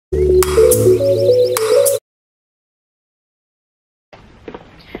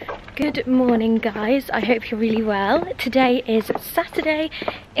Good morning guys, I hope you're really well. Today is Saturday,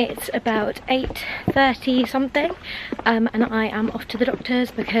 it's about 8:30 something and I am off to the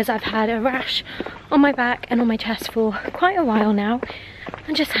doctor's because I've had a rash on my back and on my chest for quite a while now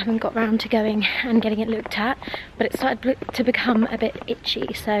and just haven't got round to going and getting it looked at, but it started to become a bit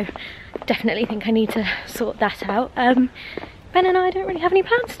itchy, so definitely think I need to sort that out. Ben and I don't really have any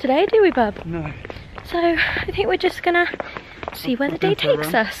plans today, do we, bub? No. So I think we're just gonna see where the day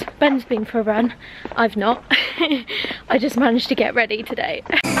takes us. Ben's been for a run, I've not. I just managed to get ready today.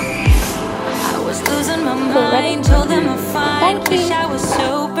 I was losing my mind, told them I'm fine, wish I was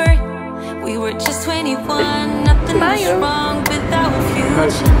sober. We were just 21, nothing was wrong without a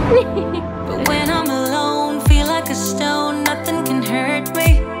future. But when I'm alone, feel like a stone, nothing can hurt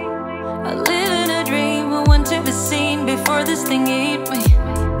me. I live in a dream, I want to be seen before this thing ate me.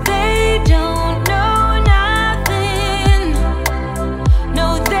 They don't know nothing.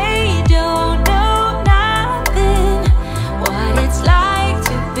 No, they don't know nothing. What it's like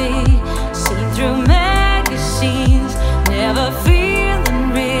to be seen through magazines, never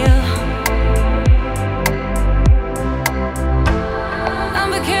feeling real.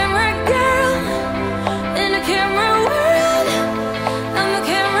 I'm a camera girl in a camera world. I'm a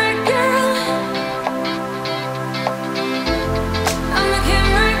camera girl. I'm a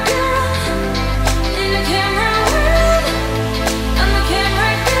camera girl in a camera world. I'm a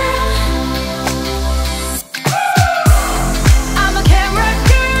camera girl. I'm a camera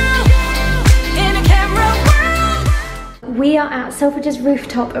girl in a camera world. We are at Selfridge's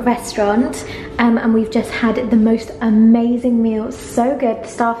rooftop restaurant and we've just had the most amazing meal. So good, the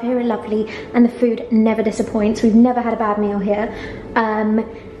staff here are lovely and the food never disappoints. We've never had a bad meal here. And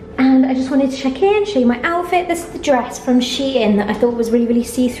I just wanted to check in, show you my outfit. This is the dress from Shein that I thought was really, really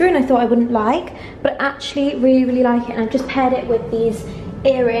see-through and I thought I wouldn't like, but I actually really like it, and I've just paired it with these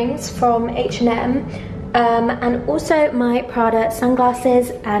earrings from H&M and also my Prada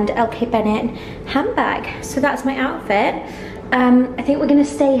sunglasses and LK Bennett handbag. So that's my outfit. I think we're gonna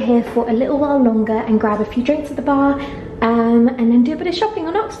stay here for a little while longer and grab a few drinks at the bar and then do a bit of shopping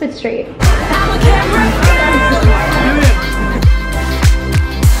on Oxford Street.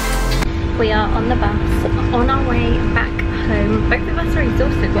 We are on the bus, on our way back home. Both of us are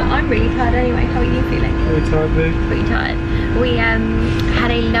exhausted, but I'm really tired anyway. How are you feeling? Very tired, babe. Pretty tired. We had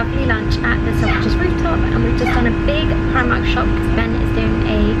a lovely lunch at the Selfridges rooftop and we've just done a big Primark shop because Ben is doing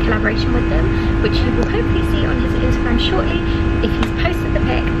a collaboration with them, which you will hopefully see on his Instagram shortly. If he's posted the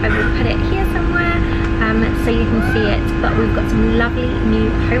pic, I will put it here somewhere so you can see it. But we've got some lovely new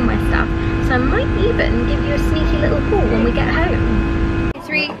homeware stuff, so I might even give you a sneaky little haul when we get home.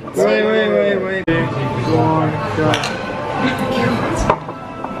 3, 2, Wait. Go on, go.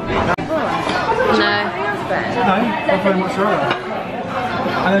 No. No, not very much right.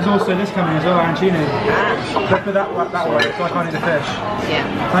 And there's also this coming as well, arancini. Let's put that way, so I can't eat the fish.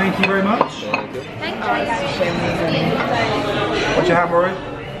 Yeah. Thank you very much. Thank you. What's your hat, Rory?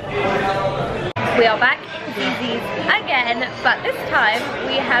 We are back in Zzz's again, but this time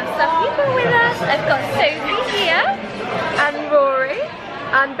we have some people with us. I've got Sophie here and Rory.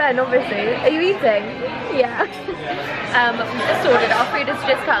 And Ben, obviously. Are you eating? Yeah. We just ordered, our food has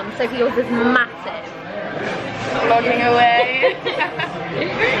just come. Sophie, yours is massive. Vlogging away.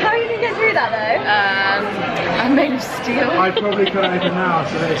 How are you going to get through that though? I'm made of steel. I'd probably cut it open now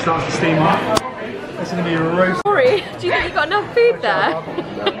so that it starts to steam up. It's going to be a roast. Rory, do you think you got enough food there?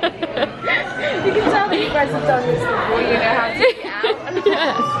 You can tell that you guys have done this before, you know how to eat out.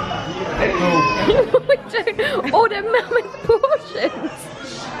 Yes. We don't order mammoth portions.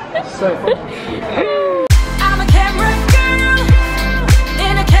 So funny. I'm a camera girl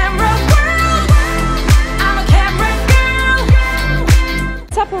in a camera world. I'm a camera girl.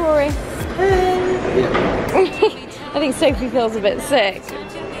 What's up, Rory? I think Sophie feels a bit sick.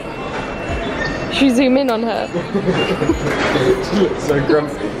 Should we zoom in on her? So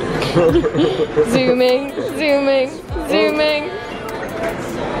grumpy. Zooming.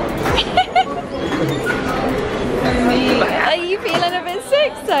 Are you feeling a bit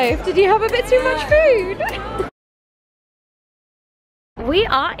sick, Soph? Did you have a bit too much food? We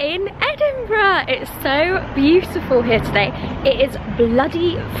are in Edinburgh. It's so beautiful here today. It is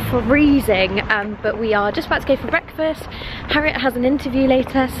bloody freezing, but we are just about to go for breakfast. Harriet has an interview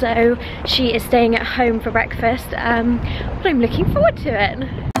later, so she is staying at home for breakfast, but I'm looking forward to it.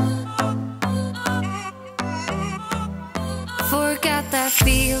 Forgot that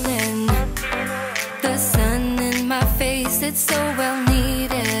feeling, the sun in my face, it's so well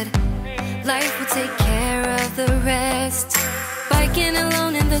needed. Life will take care of the rest. Biking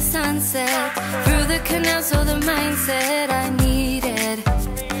alone in the sunset, through the canal, so the mindset I needed.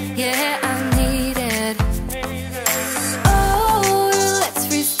 yeah, I need it. Oh, let's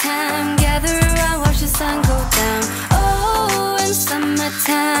freeze time, gather around, watch the sun go down. Oh, in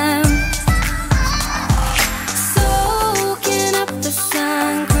summertime, soaking up the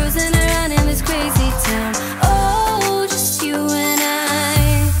sun, cruising around in this crazy town. Oh, just you and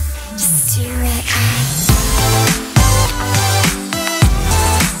I, just you and I.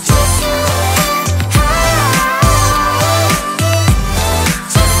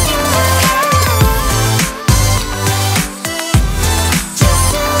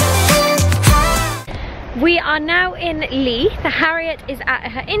 We are now in Heath. Harriet is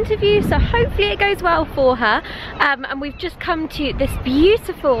at her interview, so hopefully it goes well for her. And we've just come to this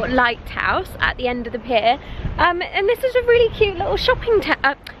beautiful lighthouse at the end of the pier. And this is a really cute little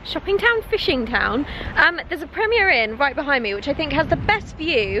fishing town. There's a Premier Inn right behind me, which I think has the best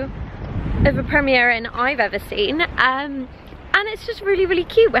view of a Premier Inn I've ever seen. And it's just really, really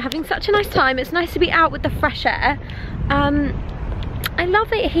cute. We're having such a nice time. It's nice to be out with the fresh air. I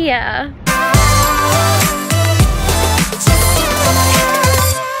love it here.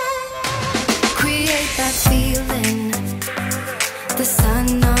 Create that feeling, the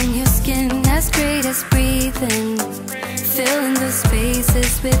sun on your skin, as great as breathing, filling the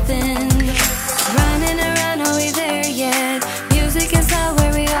spaces within. Running around, are we there yet? Music is not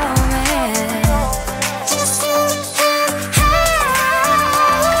where we all met. Just you and I.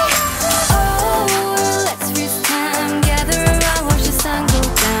 Oh, let's freeze time, gather around, watch the sun go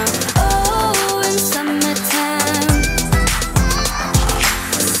down. Oh, in summertime,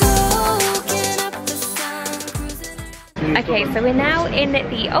 soaking up the sun, cruising around. Okay, so we're now in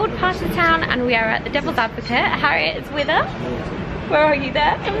the old part of town and we are at the Devil's Advocate. Harriet is with us. Where are you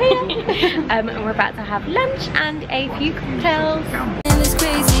there? I'm here. And we're about to have lunch and a few cocktails. In this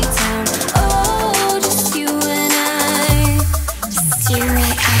crazy town, oh, just you and I, just you and I.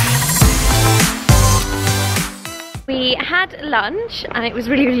 We had lunch and it was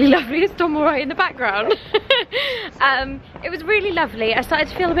really, really lovely. It's Tom all right in the background. It was really lovely. I started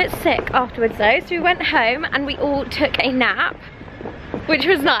to feel a bit sick afterwards though, so we went home and we all took a nap, which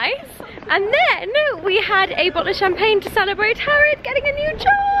was nice. And then we had a bottle of champagne to celebrate Harriet getting a new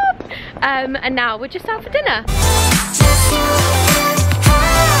job. And now we're just out for dinner.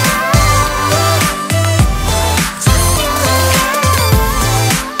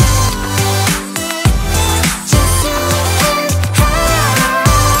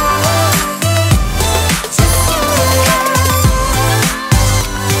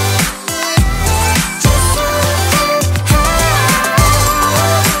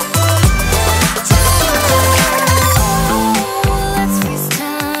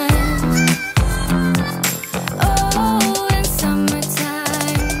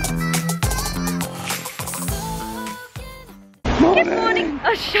 Good morning.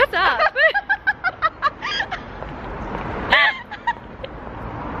 Oh, shut up.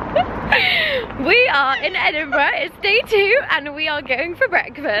 We are in Edinburgh. It's day 2 and we are going for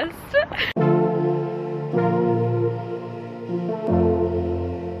breakfast.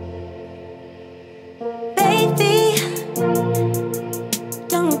 Baby,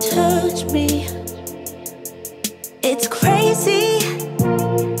 don't touch me. It's crazy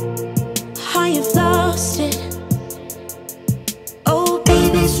how you've lost it. Oh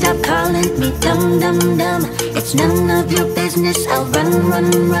baby, stop calling me dumb, dumb, dumb. It's none of your business, I'll run,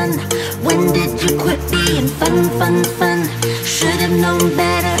 run, run. When did you quit being fun, fun, fun? Should've known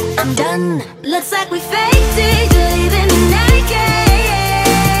better, I'm done. Looks like we faked it, leaving naked.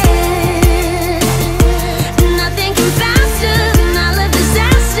 Nothing can faster than all of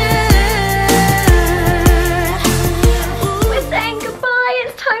disaster. We're saying goodbye.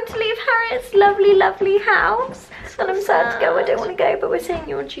 It's time to leave Harriet's lovely, lovely house. And I'm sad to go. I don't want to go, but we're seeing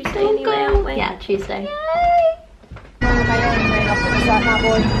you on Tuesday anyway, aren't we? Yeah, Tuesday. Yay!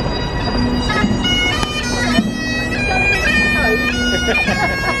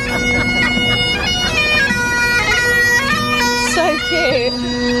 So cute,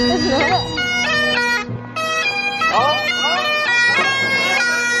 isn't it? Oh,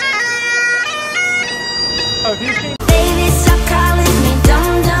 have you seen? Baby, stop calling me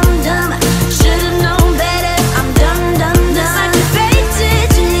dumb, dumb, dumb. Should've known better, I'm done, done, done. Looks like we faked it,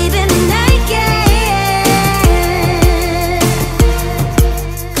 you're leaving me naked.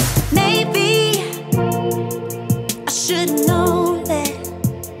 Maybe I should've known that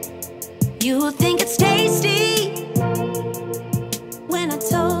you would think it's tasty when I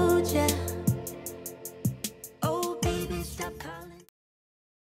told you. Oh, baby, stop calling.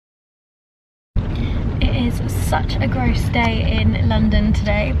 It is such a gross day in London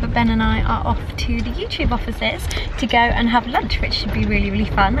today, but Ben and I are off to the YouTube offices to go and have lunch, which should be really, really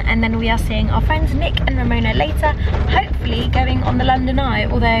fun. And then we are seeing our friends Nick and Ramona later, hopefully going on the London Eye,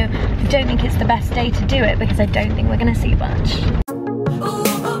 although I don't think it's the best day to do it because I don't think we're going to see much.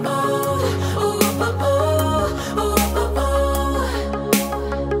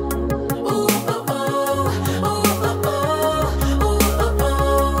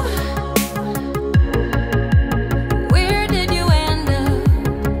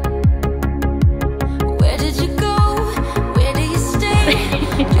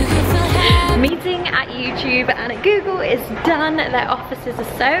 And at Google is done. Their offices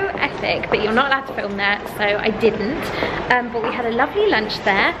are so epic, but you're not allowed to film there, so I didn't. But we had a lovely lunch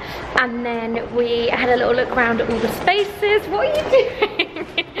there, and then we had a little look around at all the spaces. What are you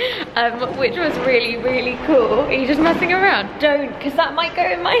doing? Which was really, really cool. Are you just messing around? Don't, because that might go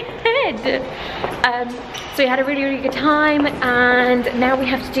in my head. So we had a really, really good time, and now we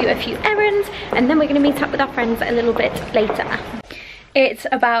have to do a few errands, and then we're going to meet up with our friends a little bit later. It's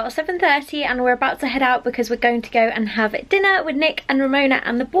about 7:30 and we're about to head out because we're going to go and have dinner with Nick and Ramona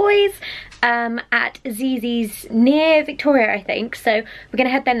and the boys at Zizi's near Victoria, I think. So we're going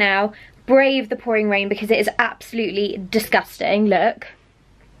to head there now, brave the pouring rain because it is absolutely disgusting. Look.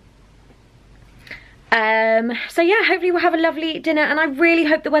 So yeah, hopefully we'll have a lovely dinner, and I really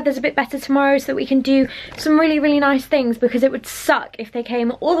hope the weather's a bit better tomorrow so that we can do some really, really nice things, because it would suck if they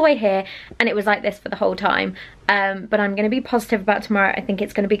came all the way here and it was like this for the whole time. But I'm going to be positive about tomorrow. I think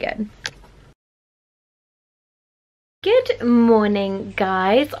it's going to be good. Good morning,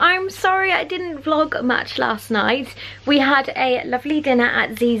 guys. I'm sorry I didn't vlog much last night. We had a lovely dinner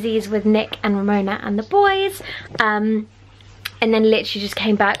at Zizi's with Nick and Ramona and the boys. And then literally just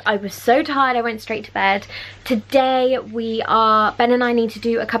came back. I was so tired, I went straight to bed. Today Ben and I need to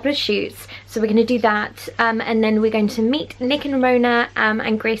do a couple of shoots, so we're gonna do that. And then we're going to meet Nick and Ramona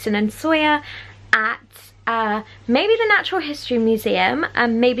and Grayson and Sawyer at maybe the Natural History Museum,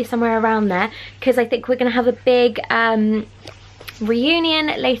 maybe somewhere around there, because I think we're gonna have a big reunion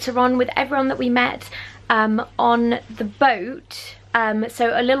later on with everyone that we met on the boat.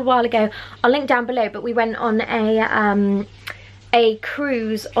 So a little while ago, I'll link down below, but we went on a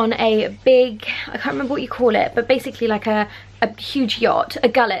cruise on a big, I can't remember what you call it, but basically like a huge yacht, a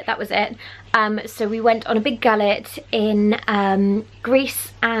gullet, that was it. So we went on a big gullet in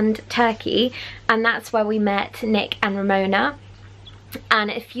Greece and Turkey, and that's where we met Nick and Ramona. And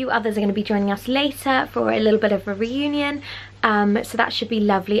a few others are going to be joining us later for a little bit of a reunion. So that should be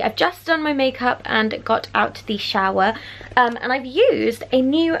lovely. I've just done my makeup and got out the shower, and I've used a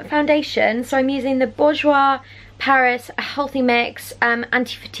new foundation. So I'm using the Bourjois Paris Healthy Mix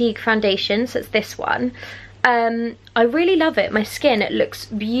Anti-Fatigue Foundation, so it's this one. I really love it. My skin, it looks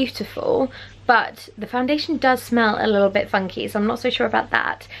beautiful, but the foundation does smell a little bit funky, so I'm not so sure about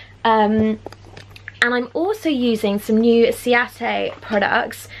that. And I'm also using some new Ciate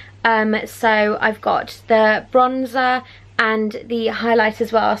products. So I've got the bronzer and the highlight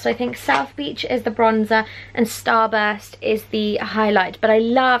as well. So I think South Beach is the bronzer and Starburst is the highlight, but I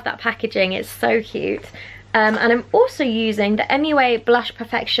love that packaging, it's so cute. And I'm also using the MUA Blush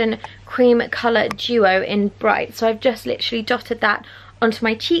Perfection Cream Colour Duo in Bright. So I've just literally dotted that onto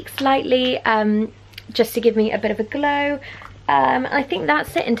my cheeks lightly, just to give me a bit of a glow. I think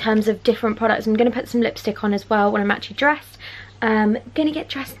that's it in terms of different products. I'm going to put some lipstick on as well when I'm actually dressed. Gonna get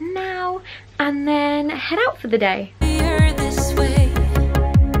dressed now and then head out for the day.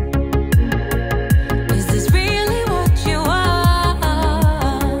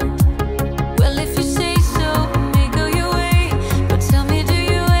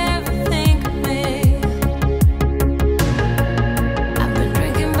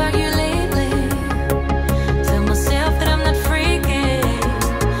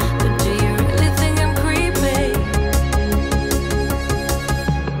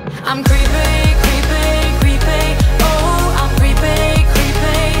 I'm creepy, creepy, creepy.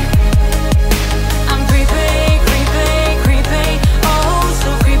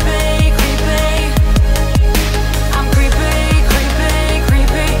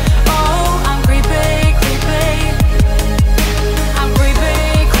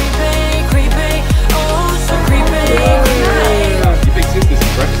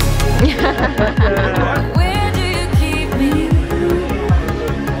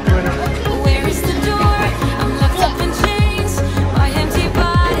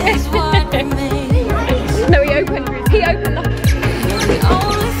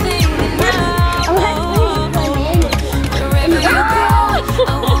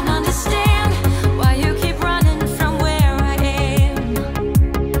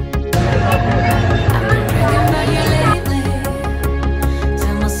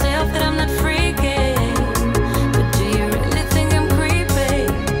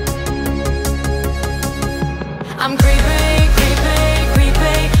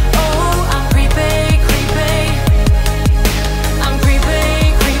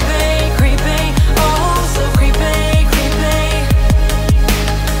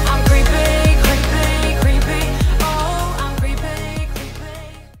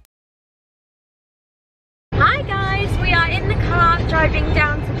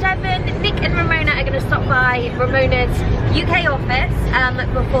 driving down to Devon. Nick and Ramona are going to stop by Ramona's UK office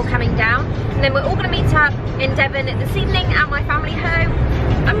before coming down. And then we're all going to meet up in Devon this evening at my family home.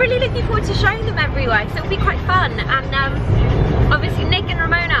 I'm really looking forward to showing them everywhere, so it'll be quite fun. And obviously Nick and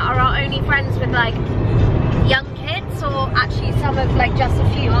Ramona are our only friends with like young kids, or actually some of like just a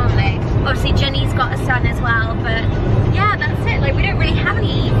few, aren't they? Obviously Jenny's got a son as well, but yeah, that's it. Like we don't really have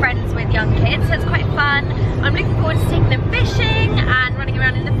any friends with young kids, so it's quite fun. I'm looking forward to taking them fishing and running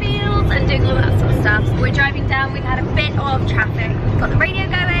around in the fields and doing all that sort of stuff. So we're driving down, we've had a bit of traffic. We've got the radio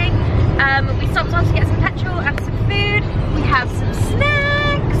going, we stopped off to get some petrol and some food. We have some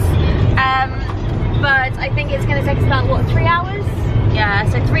snacks, but I think it's going to take us about, what, 3 hours? Yeah,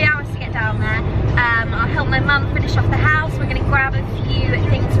 so 3 hours to get down there. I'll help my mum finish off the house. We're going to grab a few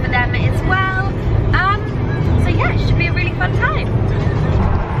things for them as well. So yeah, it should be a really fun time.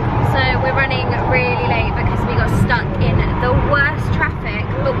 So we're running really late because we got stuck in the worst traffic,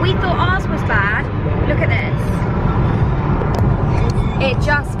 but we thought ours was bad. Look at this. It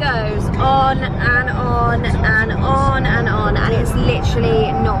just goes on and on and on and on, and it's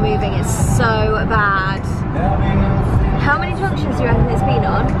literally not moving. It's so bad. How many junctions do you reckon it's been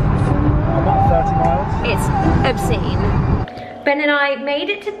on? About 30 miles. It's obscene. Ben and I made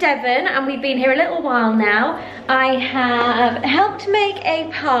it to Devon, and we've been here a little while now. I have helped make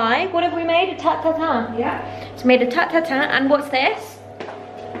a pie. What have we made? A tart-tatin? Yeah. So made a tart-tatin, and what's this?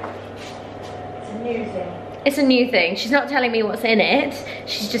 It's a new thing. It's a new thing. She's not telling me what's in it.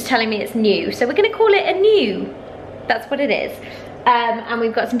 She's just telling me it's new. So we're gonna call it a new. That's what it is. And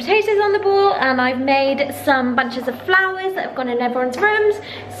we've got some potatoes on the ball, and I've made some bunches of flowers that have gone in everyone's rooms.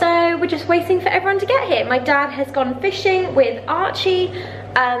 So we're just waiting for everyone to get here. My dad has gone fishing with Archie,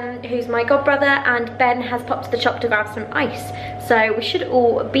 who's my godbrother, and Ben has popped to the shop to grab some ice. So we should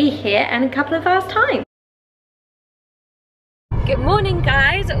all be here in a couple of hours' time. Good morning,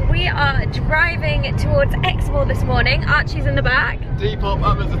 guys. We are driving towards Exmoor this morning. Archie's in the back. Depop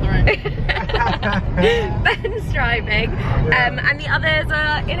up as a 3. Ben's driving, and the others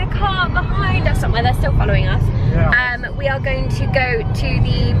are in a car behind us somewhere. They're still following us. Yeah. We are going to go to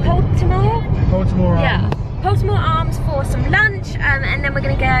the Poltimore Arms for some lunch, and then we're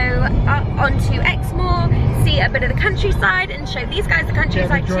going to go on to Exmoor, see a bit of the countryside and show these guys the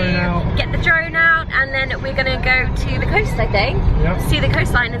countryside too, get the drone out, and then we're going to go to the coast, I think, see the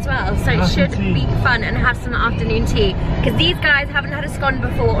coastline as well. So it should be fun and have some afternoon tea, because these guys haven't had a scone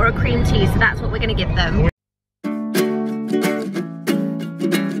before or a cream tea, so that's what we're going to give them.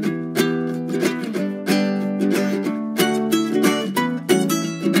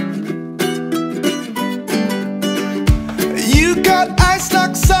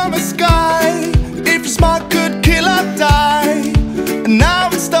 Summer sky, if you're smart, could kill or die. And now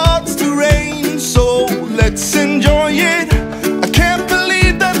it starts to rain, so let's enjoy it. I can't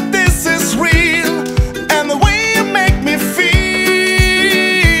believe that this is real, and the way you make me feel,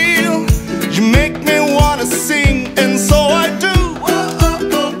 you make me wanna sing, and so I do.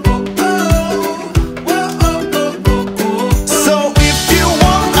 So if you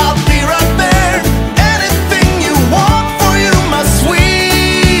want, I'll be right there. Anything you want for you, my sweet.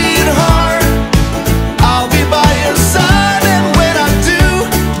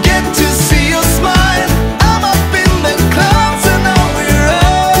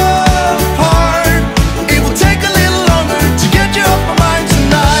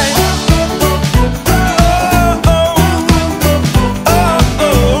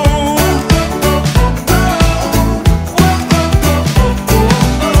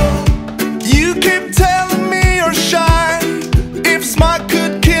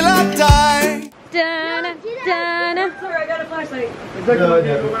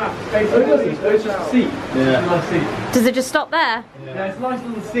 Does it just stop there? Yeah, it's a nice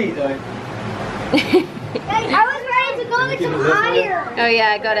little seat though. I was ready to go get some iron. Oh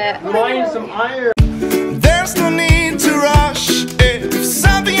yeah, I got it. Mine some iron. There's no need to rush. If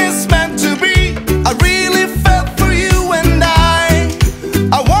something is meant to be, I really felt for you, and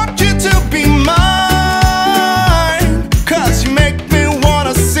I want you to be mine, 'cause you make me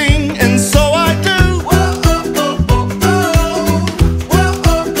wanna sing, and so I do.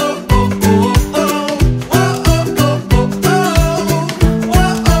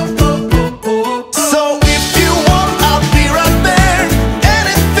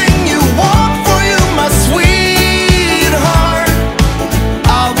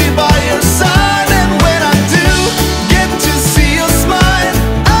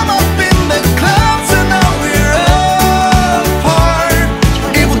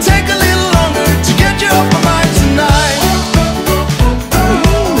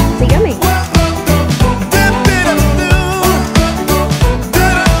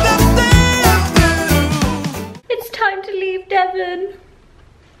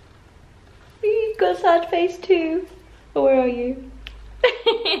 face too. Or where are you?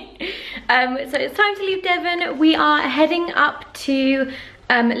 So it's time to leave Devon. We are heading up to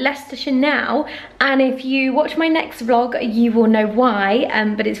Leicestershire now, and if you watch my next vlog you will know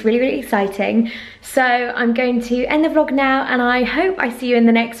why, but it's really exciting. So I'm going to end the vlog now, and I hope I see you in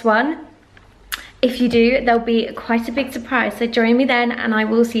the next one. If you do, there'll be quite a big surprise, so join me then, and I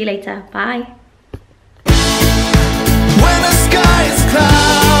will see you later. Bye.